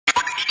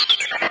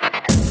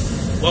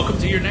Welcome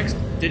to your next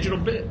Digital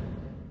Bit.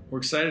 We're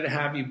excited to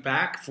have you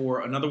back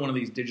for another one of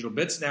these Digital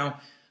Bits. Now,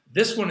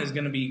 this one is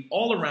going to be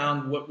all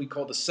around what we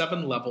call the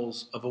 7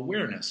 levels of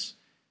awareness.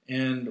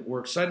 And we're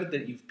excited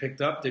that you've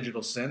picked up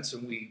Digital Sense,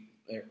 and we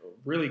are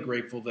really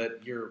grateful that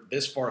you're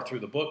this far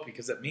through the book,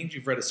 because that means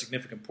you've read a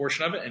significant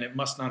portion of it, and it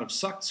must not have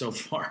sucked so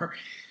far.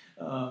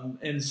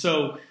 And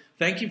so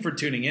thank you for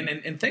tuning in,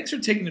 and thanks for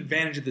taking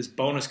advantage of this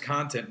bonus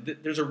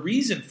content. There's a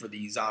reason for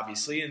these,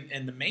 obviously,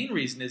 and the main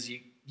reason is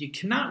you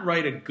cannot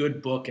write a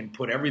good book and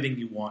put everything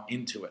you want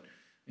into it.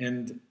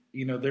 And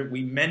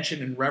we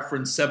mentioned and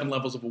referenced 7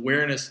 levels of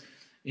awareness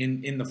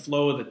in the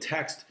flow of the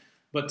text,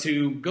 but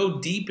to go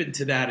deep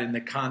into that in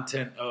the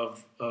content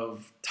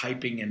of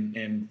typing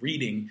and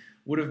reading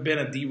would have been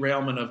a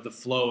derailment of the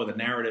flow of the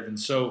narrative. And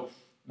so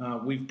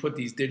we've put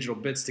these digital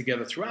bits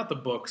together throughout the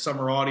book.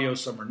 Some are audio,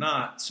 some are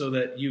not, so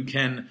that you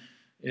can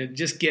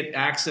just get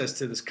access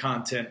to this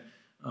content,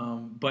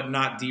 but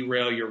not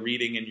derail your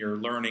reading and your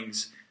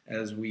learnings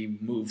as we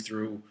move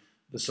through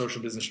the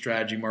social business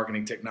strategy,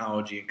 marketing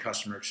technology, and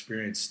customer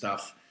experience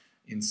stuff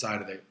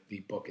inside of the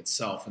book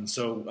itself. And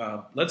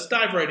so let's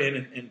dive right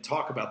in and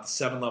talk about the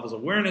 7 levels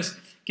of awareness,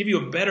 give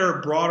you a better,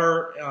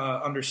 broader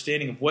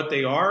understanding of what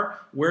they are,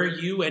 where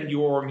you and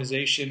your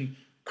organization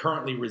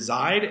currently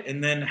reside,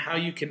 and then how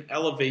you can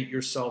elevate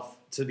yourself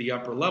to the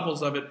upper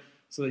levels of it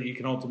so that you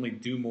can ultimately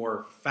do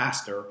more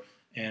faster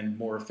and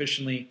more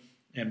efficiently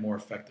and more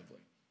effectively.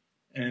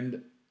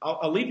 And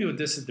I'll leave you with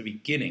this at the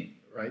beginning,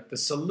 right? The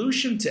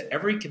solution to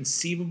every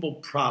conceivable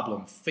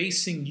problem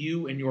facing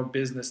you and your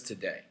business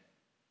today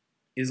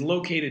is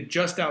located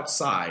just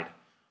outside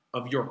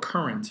of your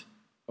current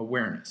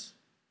awareness.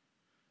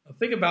 Now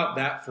think about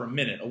that for a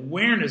minute.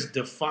 Awareness,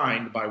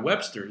 defined by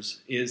Webster's,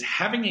 is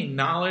having a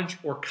knowledge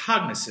or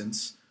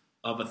cognizance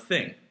of a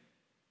thing.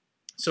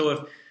 So if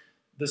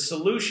the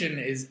solution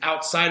is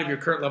outside of your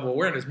current level of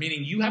awareness,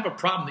 meaning you have a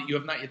problem that you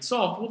have not yet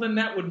solved, well, then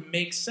that would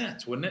make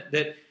sense, wouldn't it?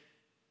 That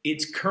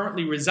it's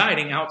currently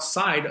residing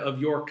outside of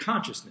your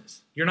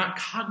consciousness. You're not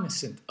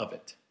cognizant of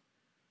it.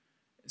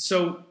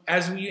 So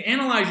as you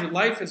analyze your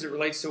life as it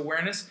relates to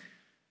awareness,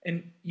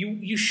 and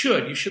you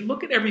should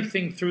look at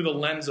everything through the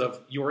lens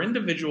of your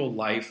individual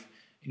life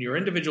and your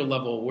individual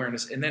level of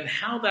awareness, and then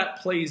how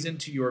that plays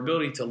into your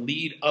ability to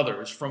lead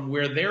others from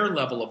where their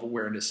level of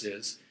awareness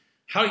is.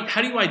 How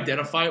do you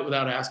identify it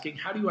without asking?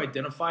 How do you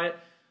identify it?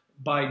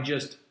 By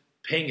just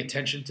paying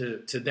attention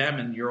to them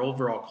and your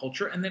overall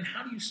culture, and then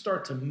how do you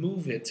start to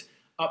move it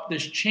up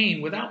this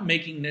chain without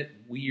making it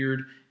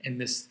weird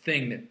and this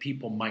thing that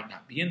people might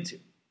not be into,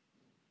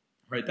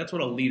 right? That's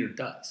what a leader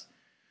does.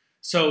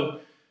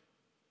 So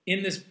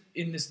in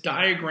this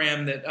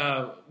diagram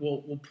that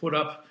we'll put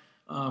up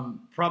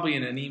probably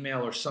in an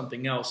email or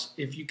something else,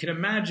 if you can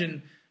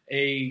imagine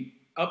a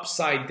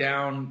upside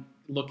down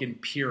looking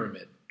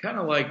pyramid, kind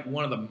of like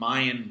one of the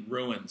Mayan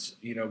ruins,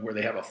 where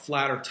they have a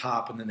flatter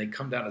top and then they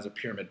come down as a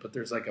pyramid, but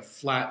there's like a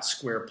flat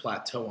square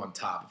plateau on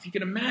top. If you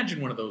can imagine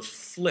one of those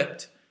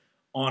flipped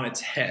on its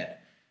head,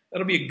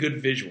 that'll be a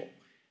good visual.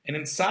 And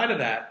inside of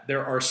that,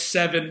 there are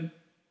 7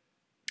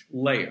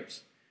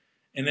 layers.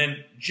 And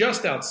then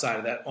just outside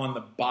of that, on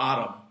the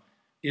bottom,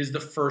 is the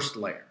first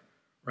layer,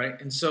 right?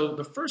 And so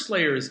the first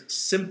layer is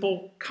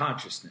simple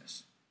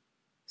consciousness.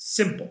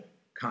 Simple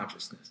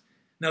consciousness.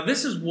 Now,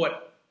 this is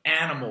what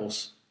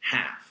animals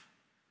have.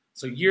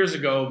 So years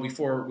ago,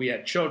 before we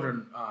had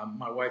children,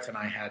 my wife and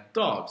I had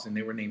dogs, and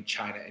they were named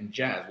China and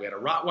Jazz. We had a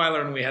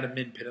Rottweiler and we had a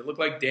Min Pin. It looked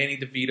like Danny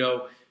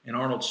DeVito and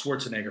Arnold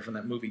Schwarzenegger from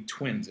that movie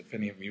Twins, if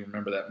any of you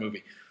remember that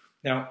movie.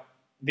 Now,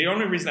 the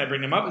only reason I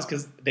bring them up is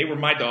because they were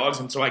my dogs,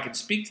 and so I could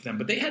speak to them.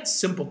 But they had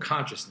simple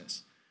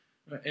consciousness.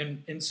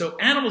 And so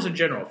animals in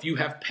general, if you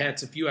have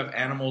pets, if you have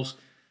animals,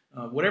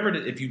 whatever it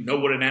is, if you know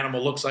what an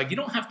animal looks like, you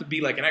don't have to be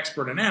like an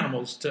expert in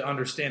animals to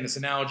understand this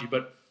analogy,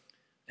 but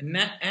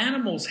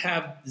animals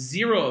have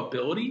zero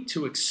ability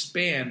to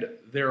expand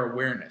their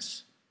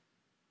awareness,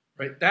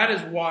 right? That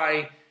is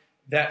why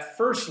that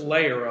first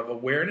layer of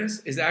awareness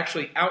is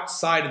actually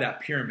outside of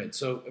that pyramid.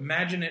 So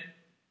imagine it,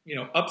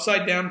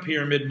 upside down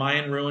pyramid,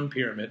 Mayan ruin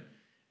pyramid,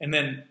 and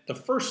then the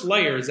first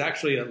layer is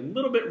actually a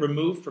little bit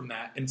removed from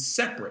that and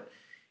separate.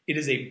 It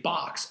is a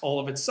box all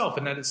of itself,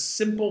 and that is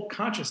simple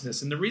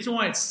consciousness. And the reason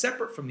why it's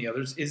separate from the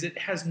others is it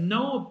has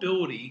no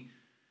ability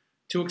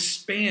to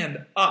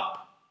expand up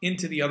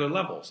into the other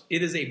levels.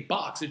 It is a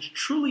box. It's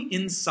truly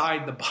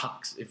inside the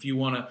box, if you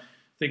want to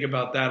think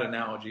about that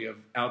analogy of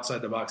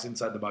outside the box,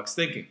 inside the box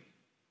thinking.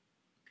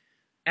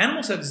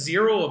 Animals have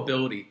zero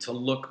ability to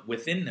look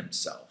within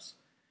themselves.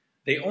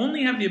 They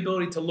only have the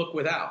ability to look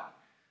without.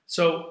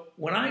 So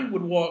when I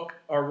would walk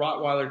our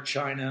Rottweiler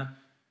China,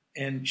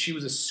 and she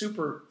was a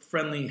super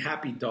friendly,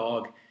 happy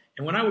dog,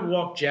 and when I would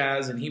walk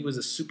Jazz, and he was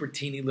a super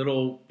teeny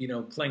little,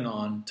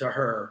 Klingon to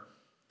her,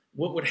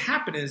 what would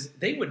happen is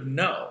they would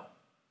know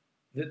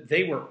that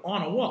they were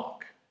on a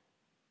walk,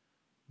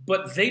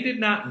 but they did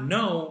not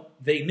know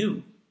they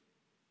knew.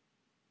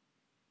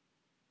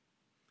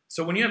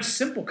 So when you have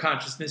simple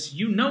consciousness,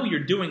 you know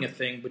you're doing a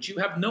thing, but you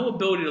have no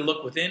ability to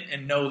look within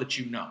and know that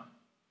you know.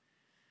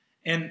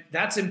 And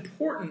that's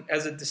important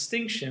as a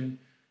distinction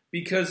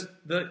Because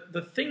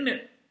the thing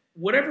that,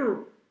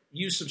 whatever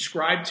you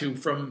subscribe to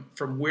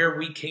from where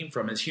we came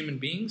from as human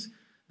beings,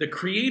 the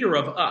creator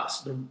of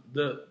us,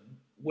 the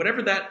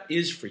whatever that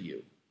is for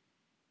you,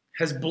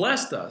 has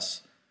blessed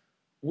us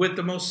with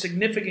the most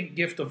significant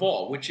gift of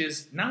all, which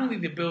is not only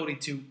the ability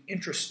to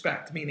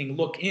introspect, meaning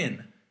look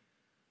in,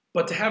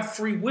 but to have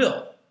free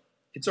will.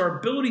 It's our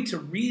ability to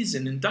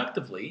reason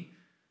inductively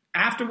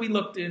after we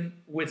looked in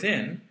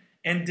within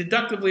and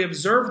deductively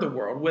observe the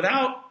world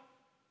without.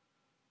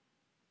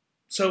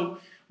 So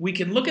we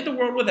can look at the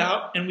world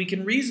without and we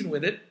can reason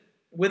with it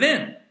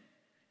within.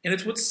 And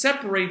it's what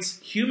separates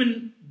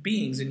human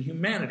beings and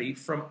humanity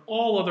from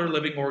all other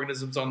living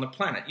organisms on the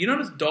planet. You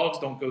notice dogs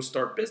don't go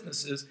start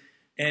businesses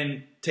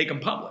and take them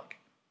public,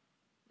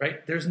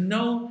 right? There's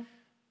no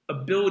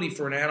ability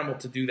for an animal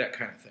to do that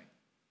kind of thing.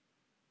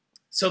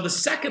 So the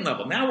second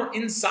level, now we're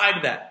inside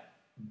of that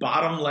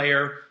bottom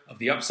layer of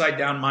the upside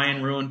down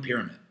Mayan ruin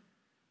pyramid.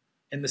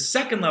 And the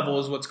second level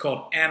is what's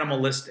called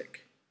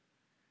animalistic.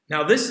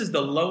 Now this is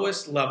the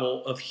lowest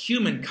level of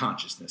human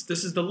consciousness.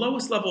 This is the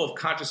lowest level of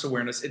conscious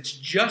awareness. It's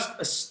just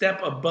a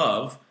step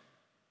above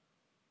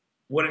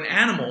what an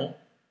animal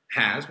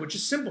has, which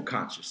is simple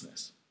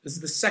consciousness. This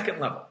is the second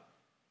level.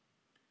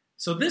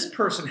 So this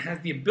person has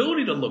the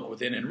ability to look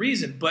within and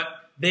reason, but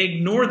they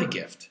ignore the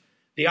gift.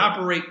 They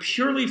operate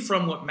purely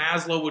from what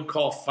Maslow would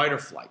call fight or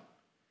flight.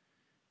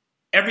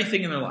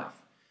 Everything in their life.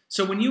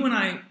 So when you and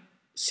I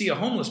see a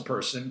homeless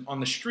person on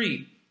the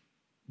street,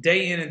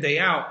 day in and day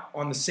out,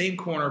 on the same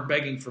corner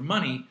begging for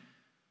money,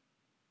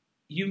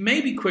 you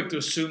may be quick to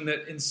assume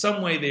that in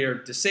some way they are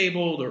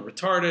disabled or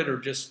retarded or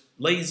just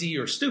lazy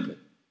or stupid.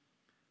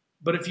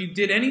 But if you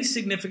did any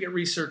significant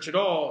research at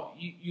all,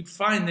 you'd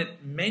find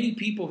that many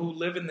people who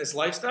live in this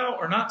lifestyle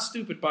are not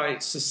stupid by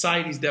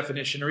society's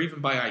definition or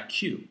even by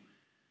IQ.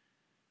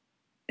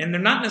 And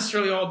they're not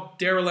necessarily all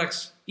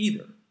derelicts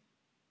either.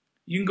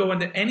 You can go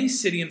into any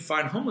city and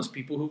find homeless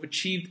people who've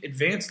achieved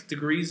advanced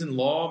degrees in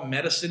law,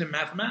 medicine, and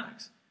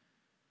mathematics.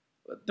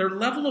 But their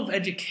level of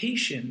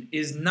education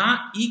is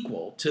not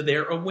equal to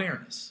their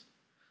awareness.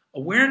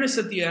 Awareness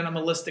at the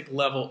animalistic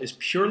level is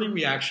purely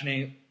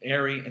reactionary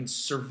and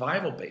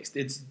survival-based.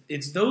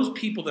 It's those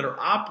people that are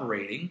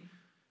operating,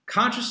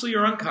 consciously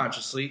or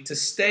unconsciously, to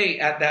stay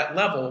at that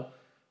level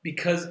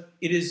because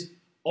it is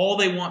all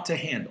they want to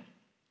handle.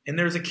 And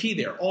there's a key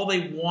there, all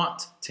they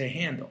want to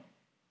handle.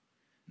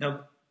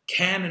 Now,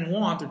 can and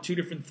want are two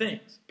different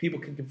things. People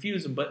can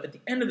confuse them, but at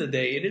the end of the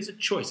day, it is a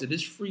choice. It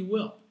is free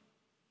will.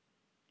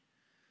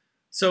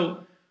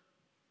 So,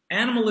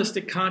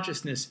 animalistic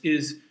consciousness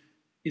is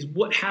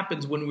what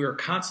happens when we are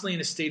constantly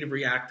in a state of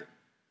reacting.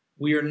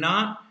 We are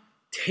not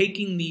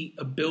taking the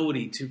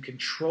ability to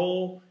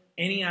control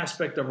any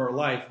aspect of our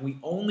life. We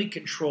only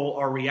control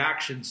our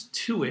reactions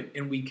to it,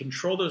 and we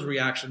control those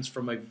reactions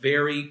from a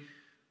very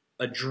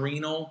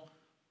adrenal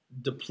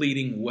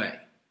depleting way.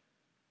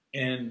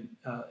 And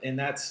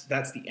that's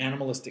the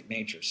animalistic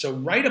nature. So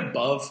right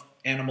above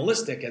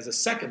animalistic as a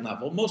second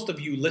level, most of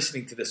you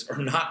listening to this are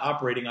not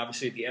operating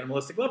obviously at the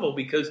animalistic level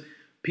because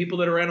people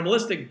that are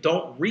animalistic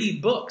don't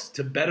read books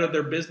to better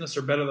their business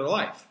or better their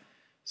life.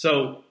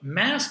 So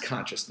mass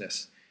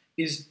consciousness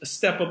is a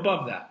step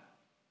above that.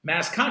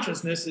 Mass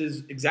consciousness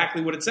is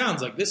exactly what it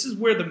sounds like. This is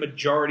where the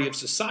majority of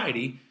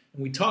society,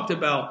 and we talked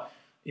about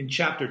in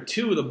chapter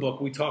 2 of the book,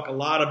 we talk a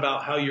lot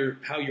about how your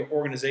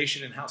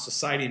organization and how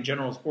society in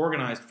general is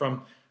organized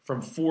from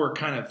four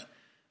kind of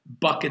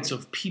buckets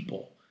of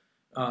people,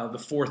 the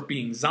fourth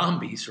being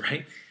zombies,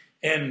 right?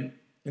 And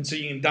so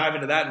you can dive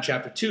into that in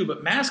chapter 2.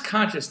 But mass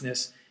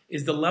consciousness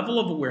is the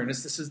level of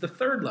awareness, this is the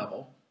third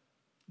level,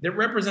 that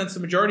represents the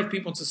majority of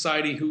people in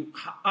society who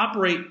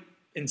operate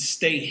and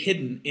stay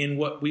hidden in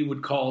what we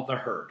would call the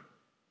herd.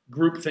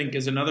 Groupthink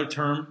is another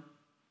term.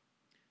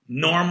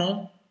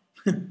 Normal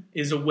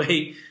is a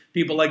way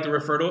people like to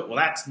refer to it. Well,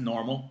 that's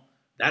normal.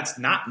 That's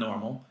not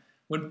normal.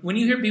 When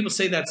you hear people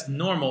say that's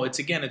normal, it's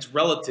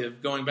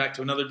relative, going back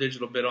to another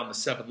digital bit on the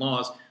 7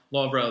 laws,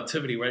 law of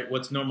relativity, right?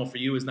 What's normal for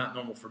you is not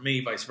normal for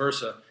me, vice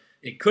versa.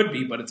 It could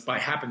be, but it's by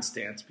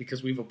happenstance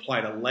because we've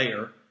applied a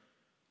layer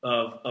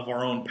of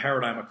our own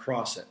paradigm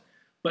across it.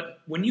 But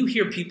when you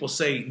hear people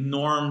say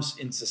norms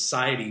in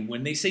society,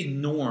 when they say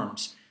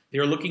norms,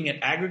 they're looking at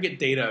aggregate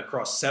data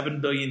across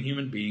 7 billion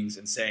human beings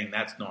and saying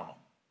that's normal.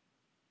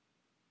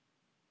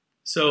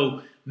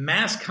 So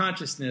mass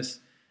consciousness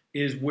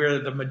is where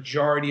the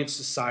majority of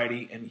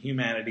society and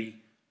humanity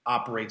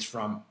operates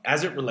from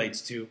as it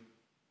relates to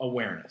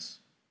awareness.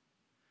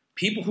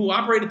 People who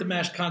operate at the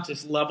mass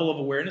conscious level of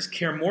awareness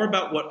care more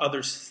about what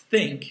others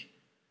think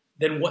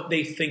than what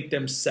they think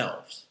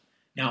themselves.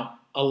 Now,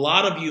 a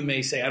lot of you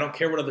may say, I don't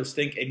care what others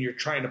think, and you're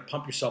trying to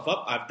pump yourself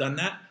up. I've done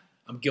that.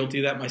 I'm guilty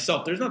of that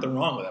myself. There's nothing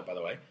wrong with that, by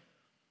the way.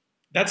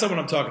 That's not what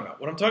I'm talking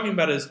about. What I'm talking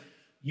about is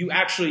you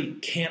actually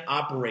can't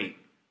operate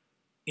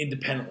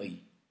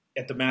independently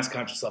at the mass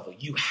conscious level.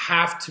 You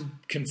have to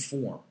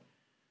conform.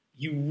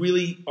 You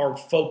really are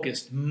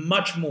focused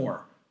much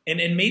more, and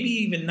maybe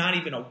even not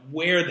even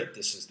aware that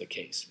this is the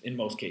case in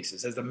most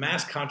cases. As the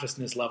mass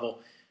consciousness level,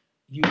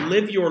 you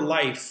live your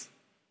life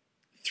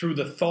through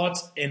the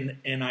thoughts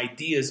and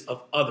ideas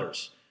of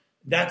others.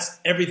 That's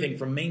everything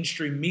from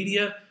mainstream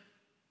media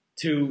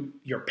to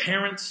your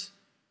parents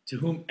to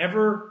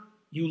whomever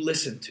you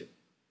listen to.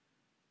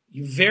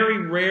 You very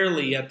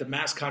rarely at the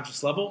mass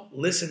conscious level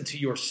listen to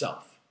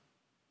yourself.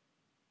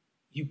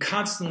 You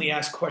constantly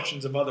ask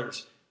questions of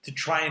others to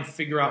try and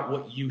figure out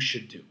what you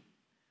should do.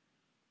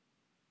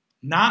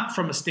 Not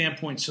from a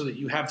standpoint so that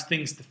you have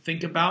things to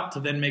think about to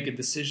then make a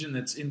decision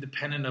that's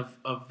independent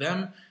of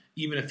them,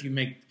 even if you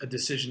make a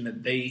decision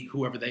that they,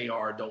 whoever they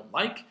are, don't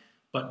like,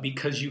 but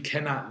because you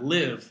cannot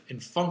live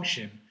and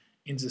function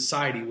in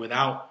society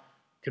without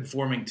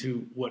conforming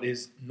to what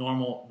is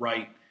normal,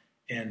 right,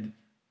 and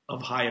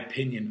of high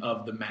opinion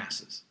of the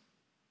masses.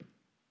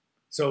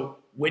 So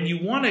when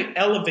you want to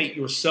elevate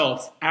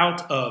yourself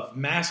out of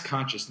mass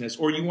consciousness,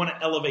 or you want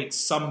to elevate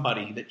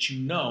somebody that you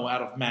know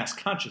out of mass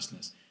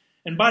consciousness,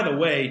 and by the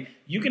way,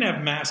 you can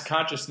have mass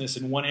consciousness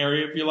in one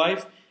area of your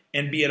life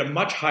and be at a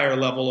much higher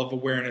level of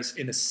awareness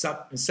in a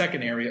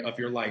second area of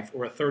your life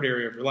or a third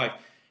area of your life.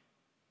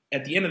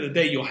 At the end of the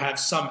day, you'll have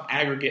some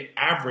aggregate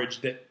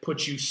average that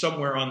puts you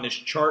somewhere on this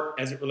chart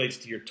as it relates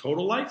to your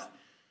total life.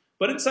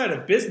 But inside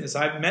of business,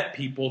 I've met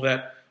people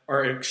that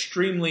are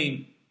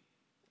extremely,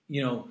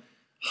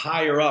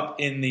 higher up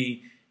in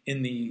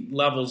the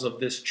levels of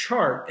this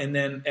chart, and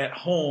then at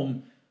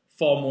home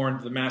fall more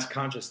into the mass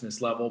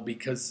consciousness level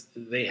because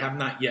they have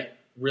not yet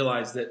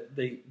realized that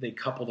they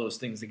couple those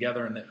things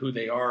together and that who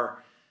they are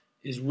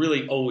is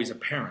really always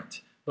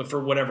apparent. But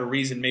for whatever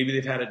reason, maybe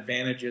they've had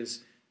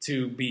advantages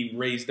to be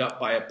raised up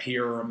by a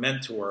peer or a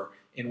mentor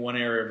in one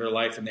area of their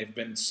life, and they've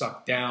been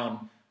sucked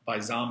down by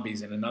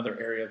zombies in another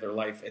area of their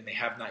life, and they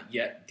have not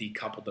yet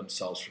decoupled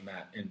themselves from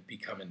that and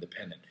become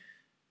independent.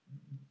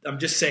 I'm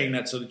just saying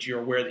that so that you're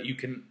aware that you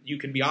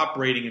can be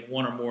operating in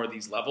one or more of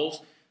these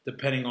levels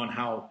depending on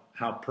how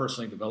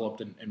personally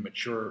developed and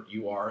mature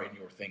you are in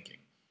your thinking.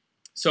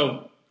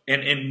 So,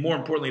 and more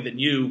importantly than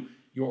you,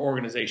 your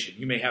organization.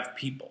 You may have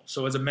people.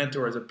 So as a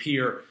mentor, as a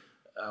peer,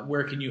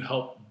 where can you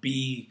help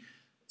be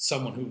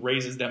someone who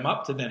raises them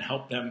up to then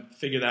help them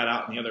figure that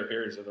out in the other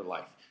areas of their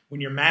life?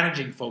 When you're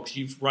managing folks,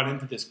 you've run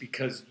into this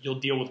because you'll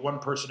deal with one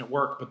person at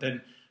work, but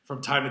then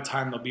from time to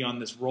time they'll be on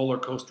this roller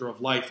coaster of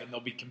life and they'll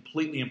be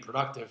completely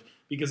unproductive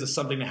because of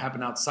something that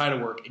happened outside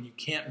of work, and you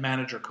can't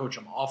manage or coach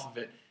them off of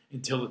it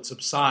until it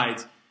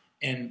subsides.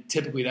 And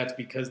typically that's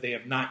because they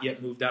have not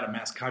yet moved out of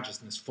mass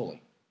consciousness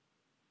fully.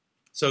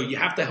 So you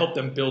have to help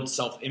them build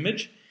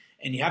self-image,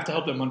 and you have to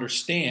help them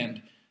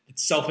understand that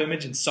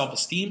self-image and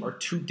self-esteem are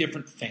two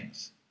different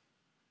things.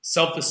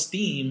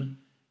 Self-esteem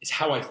is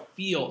how I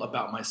feel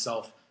about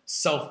myself.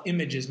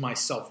 Self-image is my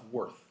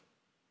self-worth.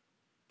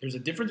 There's a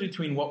difference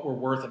between what we're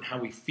worth and how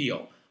we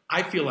feel.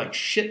 I feel like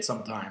shit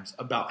sometimes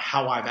about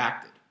how I've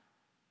acted,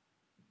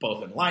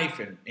 both in life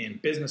and in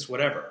business,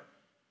 whatever.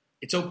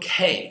 It's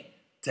okay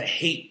to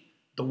hate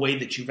the way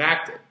that you've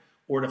acted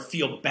or to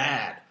feel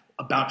bad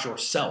about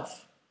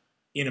yourself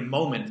in a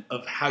moment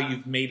of how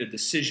you've made a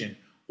decision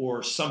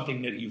or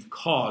something that you've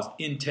caused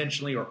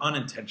intentionally or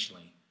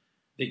unintentionally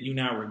that you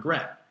now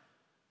regret.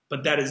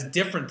 But that is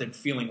different than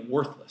feeling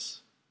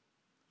worthless.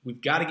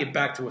 We've got to get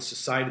back to a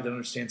society that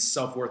understands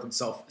self-worth and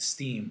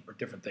self-esteem are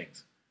different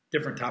things.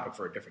 Different topic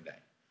for a different day.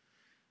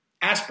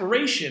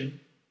 Aspiration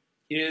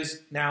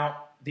is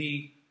now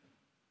the,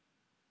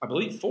 I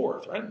believe,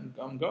 fourth, right?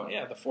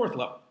 The fourth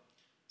level.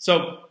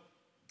 So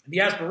the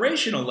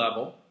aspirational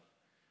level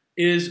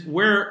is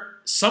where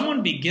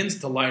someone begins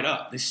to light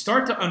up. They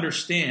start to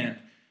understand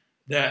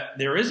that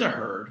there is a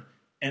herd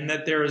and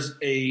that there is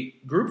a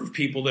group of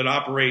people that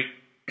operate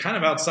kind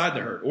of outside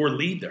the herd or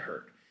lead the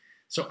herd.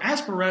 So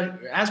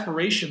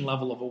aspiration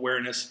level of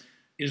awareness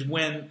is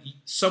when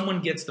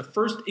someone gets the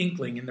first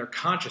inkling in their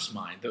conscious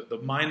mind, the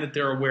mind that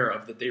they're aware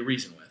of, that they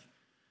reason with,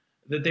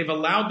 that they've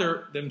allowed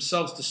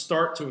themselves to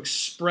start to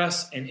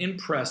express and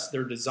impress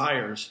their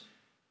desires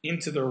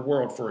into their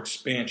world for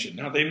expansion.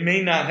 Now, they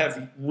may not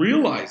have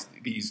realized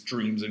these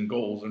dreams and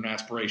goals and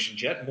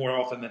aspirations yet. More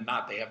often than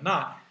not, they have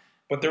not.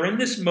 But they're in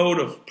this mode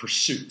of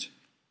pursuit.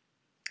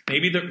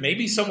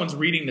 Maybe someone's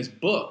reading this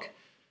book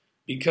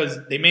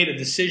because they made a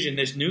decision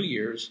this New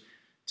Year's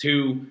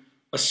to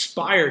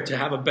aspire to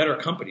have a better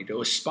company,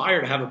 to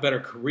aspire to have a better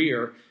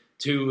career,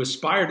 to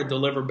aspire to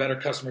deliver better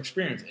customer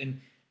experience.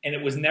 And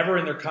it was never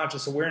in their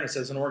conscious awareness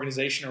as an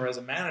organization or as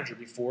a manager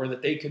before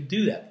that they could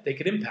do that, they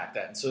could impact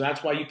that. And so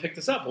that's why you picked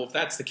this up. Well, if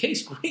that's the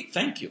case, great,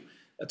 thank you.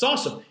 That's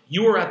awesome.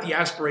 You are at the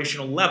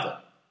aspirational level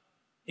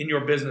in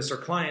your business or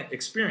client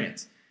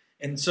experience.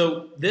 And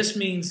so this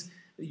means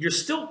you're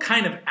still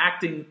kind of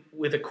acting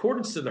with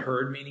accordance to the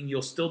herd, meaning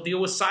you'll still deal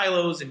with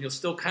silos and you'll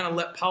still kind of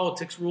let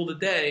politics rule the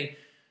day.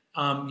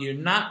 You're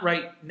not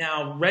right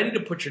now ready to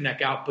put your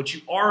neck out, but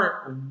you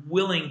are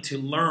willing to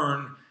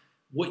learn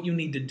what you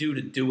need to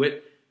do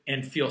it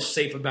and feel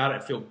safe about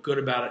it, feel good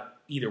about it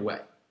either way,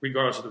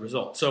 regardless of the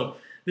result. So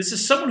this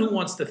is someone who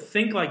wants to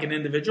think like an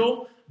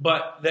individual,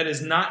 but that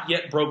is not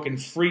yet broken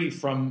free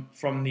from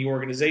the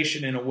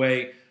organization in a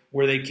way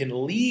where they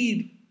can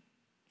lead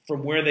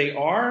from where they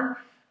are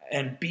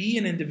and be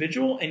an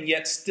individual and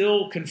yet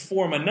still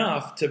conform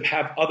enough to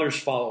have others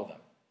follow them.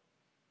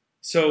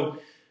 So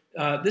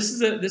this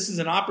is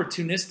an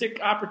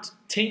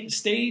opportunistic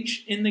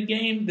stage in the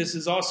game. This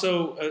is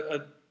also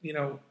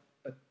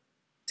a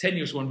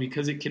tenuous one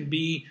because it can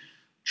be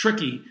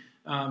tricky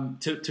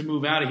to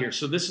move out of here.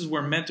 So this is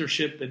where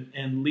mentorship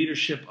and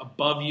leadership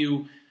above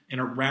you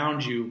and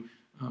around you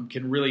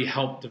can really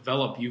help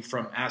develop you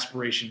from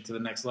aspiration to the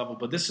next level.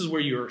 But this is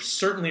where you're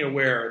certainly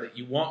aware that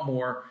you want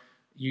more.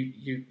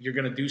 You're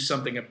going to do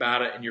something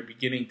about it, and you're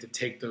beginning to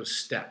take those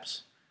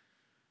steps.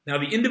 Now,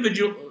 the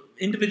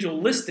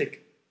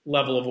individualistic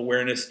level of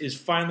awareness is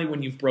finally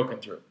when you've broken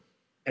through.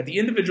 At the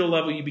individual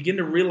level, you begin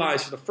to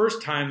realize for the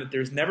first time that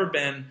there's never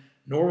been,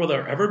 nor will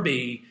there ever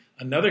be,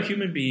 another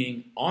human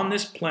being on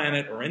this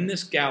planet or in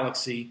this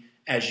galaxy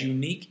as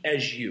unique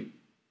as you.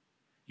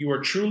 You are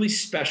truly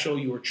special.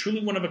 You are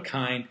truly one of a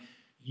kind.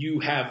 You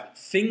have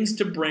things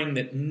to bring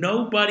that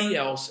nobody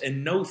else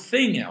and no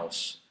thing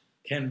else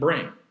can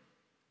bring.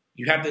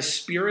 You have this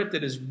spirit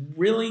that is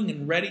willing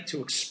and ready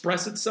to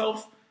express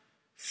itself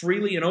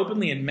freely and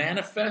openly and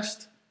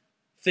manifest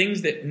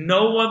things that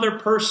no other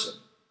person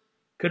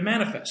could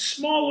manifest,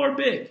 small or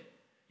big.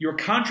 Your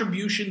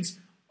contributions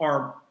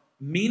are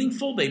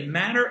meaningful, they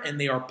matter, and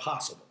they are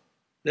possible.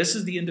 This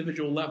is the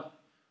individual level.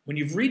 When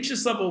you've reached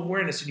this level of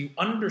awareness and you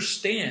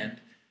understand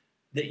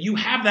that you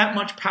have that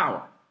much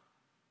power,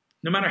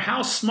 no matter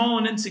how small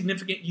and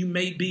insignificant you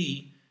may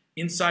be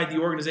inside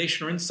the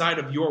organization or inside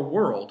of your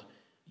world,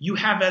 you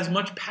have as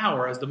much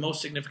power as the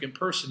most significant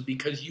person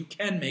because you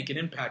can make an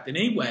impact in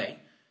a way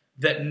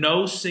that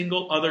no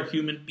single other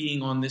human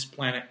being on this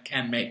planet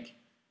can make.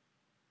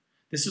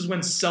 This is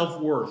when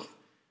self-worth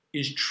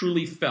is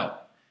truly felt.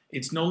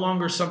 It's no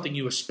longer something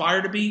you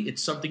aspire to be,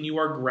 it's something you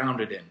are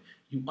grounded in.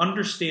 You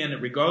understand that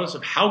regardless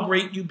of how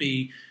great you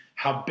be,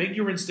 how big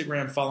your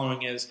Instagram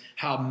following is,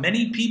 how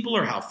many people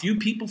or how few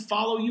people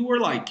follow you or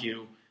like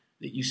you,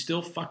 that you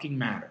still fucking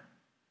matter.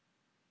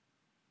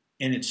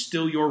 And it's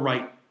still your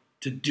right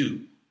to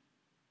do.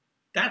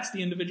 That's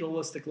the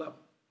individualistic level.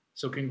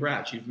 So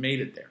congrats, you've made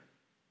it there.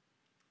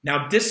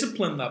 Now,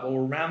 discipline level,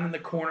 we're rounding the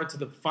corner to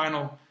the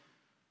final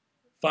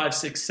 5,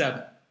 6,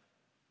 7.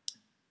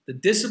 The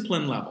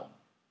discipline level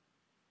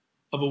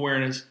of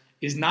awareness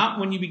is not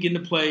when you begin to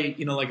play,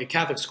 like a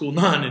Catholic school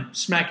nun and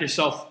smack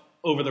yourself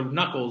over the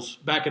knuckles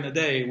back in the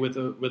day with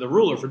a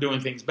ruler for doing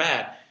things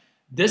bad.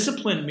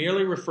 Discipline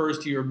merely refers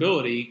to your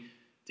ability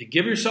to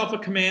give yourself a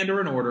command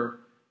or an order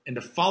and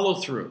to follow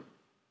through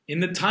in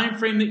the time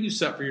frame that you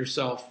set for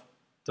yourself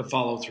to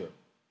follow through.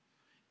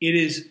 It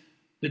is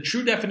the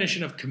true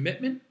definition of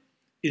commitment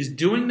is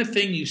doing the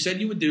thing you said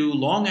you would do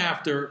long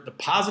after the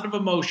positive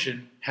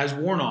emotion has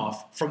worn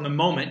off from the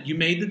moment you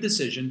made the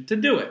decision to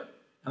do it.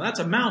 Now that's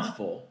a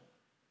mouthful.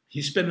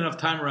 You spend enough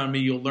time around me,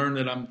 you'll learn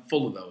that I'm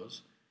full of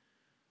those.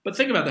 But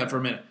think about that for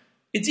a minute.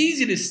 It's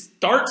easy to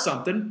start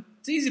something.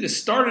 It's easy to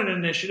start an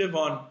initiative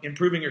on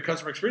improving your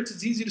customer experience.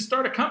 It's easy to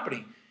start a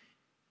company.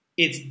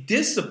 It's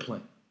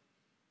discipline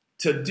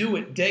to do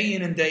it day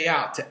in and day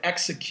out, to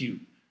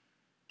execute,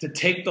 to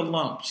take the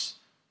lumps,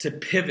 to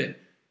pivot,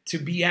 to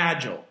be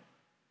agile,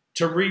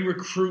 to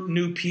re-recruit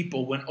new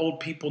people when old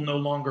people no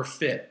longer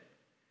fit.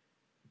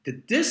 The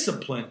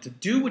discipline to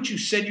do what you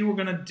said you were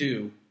going to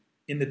do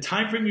in the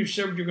time frame you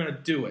said you're going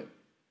to do it,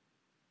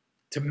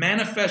 to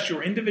manifest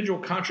your individual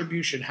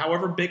contribution,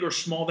 however big or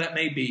small that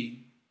may be,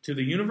 to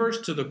the universe,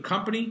 to the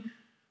company,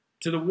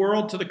 to the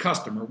world, to the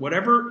customer,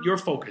 whatever your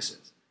focus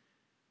is.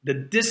 The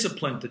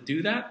discipline to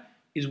do that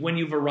is when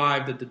you've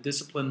arrived at the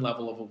discipline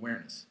level of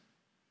awareness.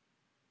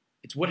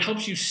 It's what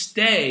helps you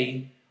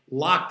stay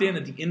locked in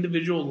at the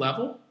individual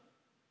level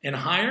and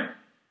higher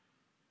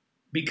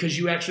because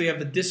you actually have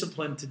the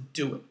discipline to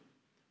do it,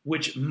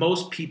 which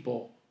most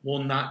people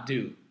will not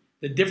do.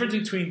 The difference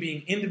between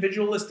being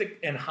individualistic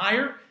and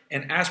higher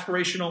and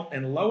aspirational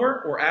and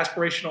lower, or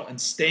aspirational and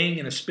staying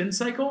in a spin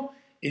cycle,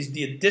 is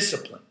the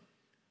discipline.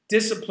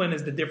 Discipline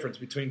is the difference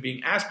between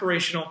being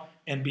aspirational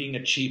and being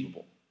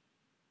achievable.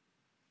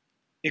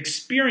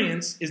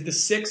 Experience is the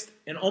sixth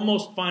and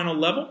almost final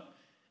level.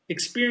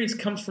 Experience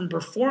comes from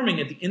performing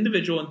at the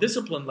individual and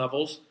discipline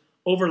levels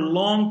over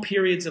long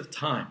periods of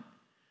time.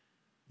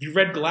 If you've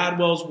read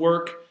Gladwell's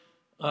work,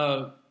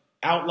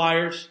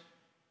 Outliers,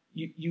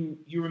 you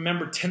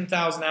remember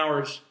 10,000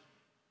 hours,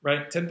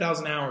 right?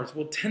 10,000 hours.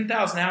 Well,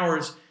 10,000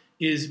 hours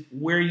is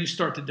where you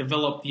start to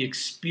develop the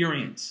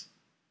experience.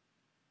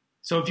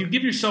 So if you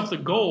give yourself the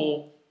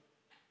goal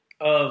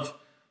of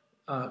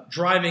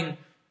driving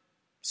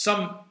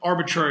some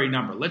arbitrary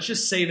number, let's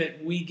just say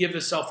that we give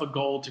ourselves a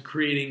goal to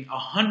creating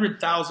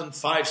 100,000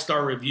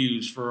 5-star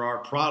reviews for our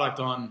product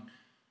on,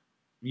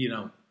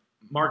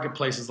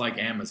 marketplaces like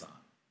Amazon.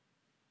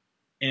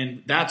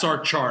 And that's our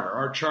charter.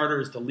 Our charter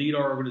is to lead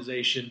our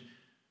organization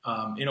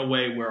in a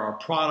way where our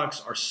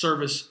products, our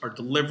service, our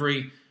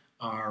delivery,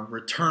 our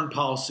return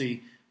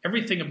policy,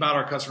 everything about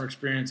our customer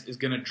experience is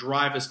going to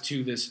drive us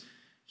to this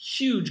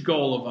huge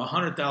goal of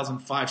 100,000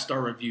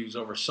 5-star reviews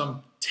over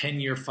some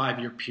 10-year,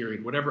 5-year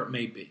period, whatever it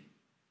may be.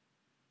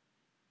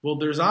 Well,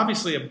 there's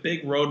obviously a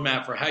big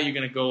roadmap for how you're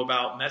going to go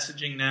about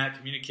messaging that,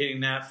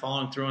 communicating that,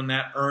 following through on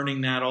that,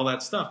 earning that, all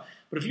that stuff.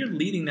 But if you're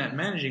leading that,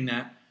 managing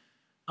that,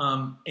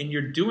 and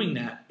you're doing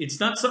that,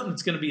 it's not something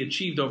that's going to be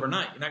achieved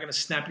overnight. You're not going to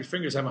snap your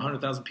fingers, have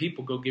 100,000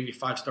 people go give you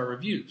 5-star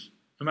reviews,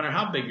 no matter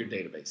how big your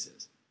database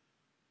is.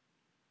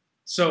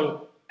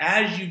 So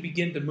as you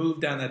begin to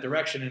move down that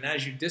direction and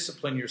as you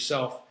discipline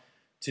yourself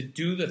to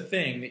do the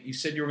thing that you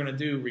said you were going to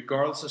do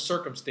regardless of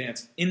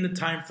circumstance in the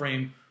time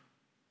frame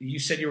you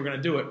said you were going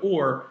to do it,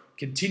 or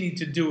continue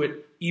to do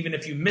it even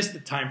if you missed the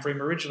time frame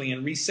originally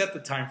and reset the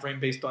time frame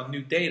based on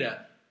new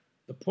data,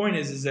 the point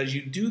is as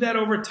you do that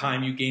over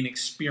time, you gain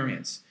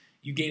experience.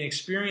 You gain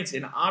experience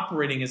in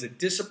operating as a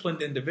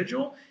disciplined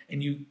individual,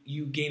 and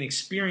you gain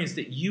experience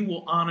that you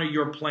will honor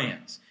your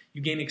plans.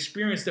 You gain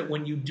experience that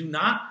when you do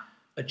not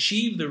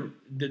achieve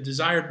the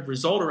desired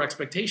result or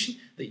expectation,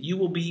 that you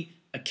will be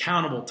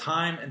accountable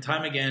time and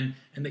time again,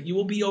 and that you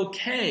will be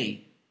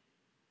okay,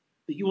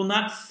 that you will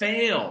not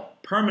fail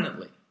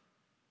permanently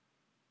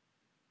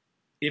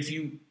if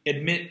you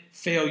admit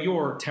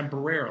failure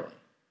temporarily.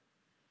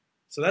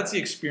 So that's the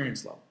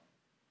experience level.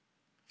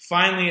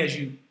 Finally,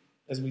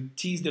 as we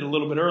teased it a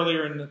little bit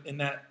earlier in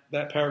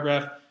that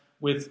paragraph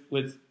with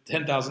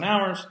 10,000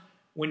 hours,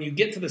 when you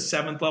get to the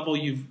 7th level,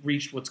 you've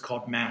reached what's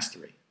called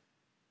mastery.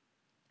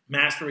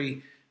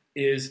 Mastery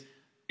is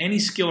any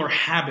skill or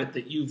habit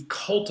that you've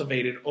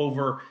cultivated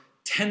over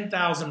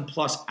 10,000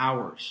 plus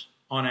hours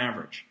on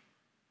average.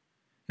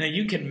 Now,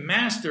 you can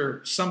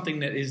master something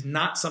that is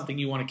not something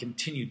you want to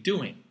continue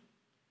doing.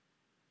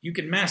 You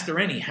can master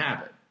any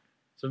habit.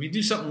 So if you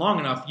do something long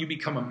enough, you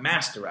become a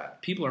master at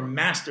it. People are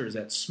masters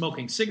at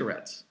smoking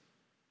cigarettes.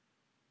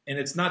 And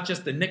it's not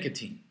just the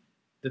nicotine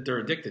that they're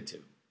addicted to.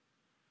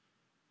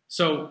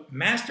 So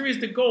mastery is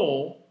the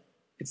goal.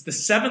 It's the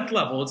 7th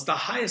level. It's the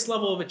highest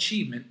level of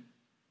achievement.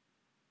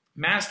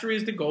 Mastery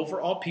is the goal for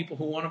all people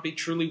who want to be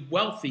truly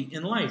wealthy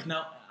in life.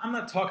 Now, I'm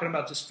not talking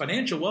about just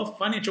financial wealth.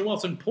 Financial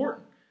wealth is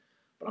important.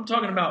 But I'm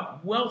talking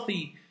about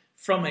wealthy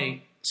from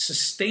a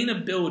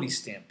sustainability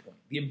standpoint.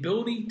 The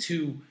ability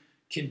to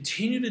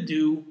continue to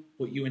do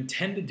what you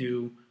intend to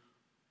do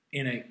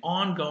in an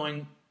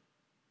ongoing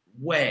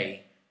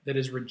way that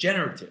is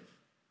regenerative.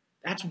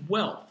 That's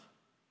wealth.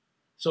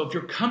 So if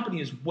your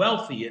company is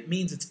wealthy, it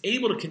means it's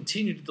able to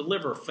continue to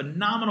deliver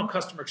phenomenal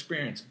customer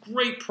experience,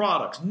 great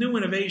products, new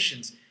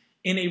innovations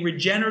in a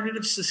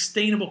regenerative,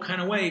 sustainable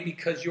kind of way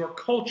because your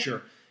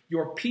culture,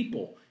 your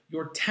people,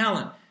 your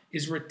talent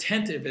is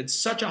retentive at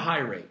such a high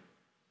rate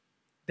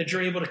that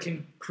you're able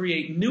to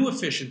create new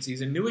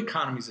efficiencies and new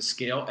economies of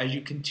scale as you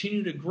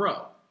continue to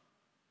grow.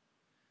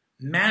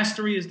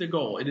 Mastery is the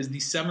goal. It is the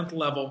 7th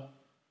level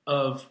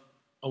of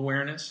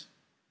awareness.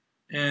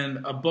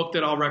 And a book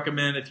that I'll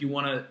recommend if you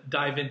want to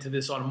dive into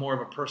this on more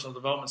of a personal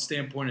development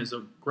standpoint is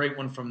a great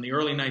one from the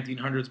early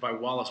 1900s by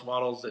Wallace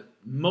Wattles that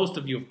most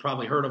of you have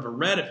probably heard of or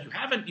read. If you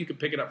haven't, you can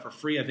pick it up for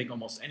free, I think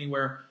almost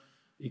anywhere,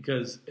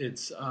 because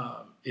it's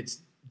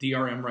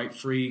DRM right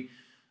free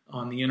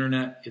on the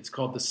internet. It's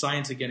called The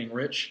Science of Getting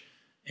Rich.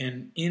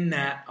 And in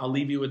that, I'll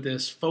leave you with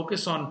this.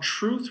 Focus on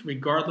truth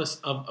regardless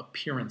of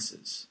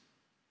appearances.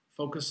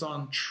 Focus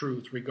on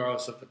truth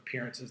regardless of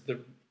appearances.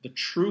 The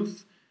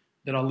truth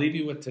that I'll leave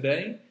you with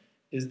today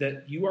is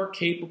that you are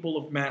capable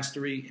of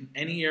mastery in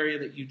any area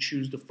that you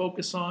choose to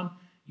focus on.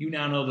 You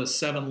now know the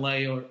 7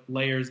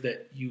 layers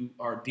that you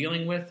are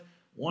dealing with.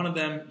 One of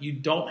them you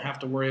don't have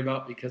to worry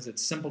about because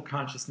it's simple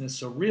consciousness.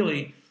 So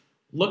really,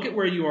 look at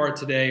where you are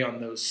today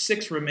on those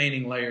 6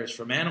 remaining layers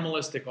from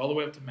animalistic all the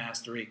way up to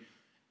mastery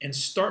and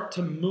start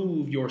to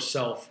move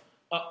yourself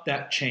up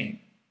that chain.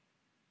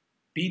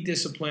 Be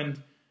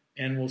disciplined,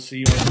 and we'll see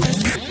you in the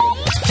next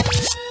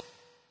video.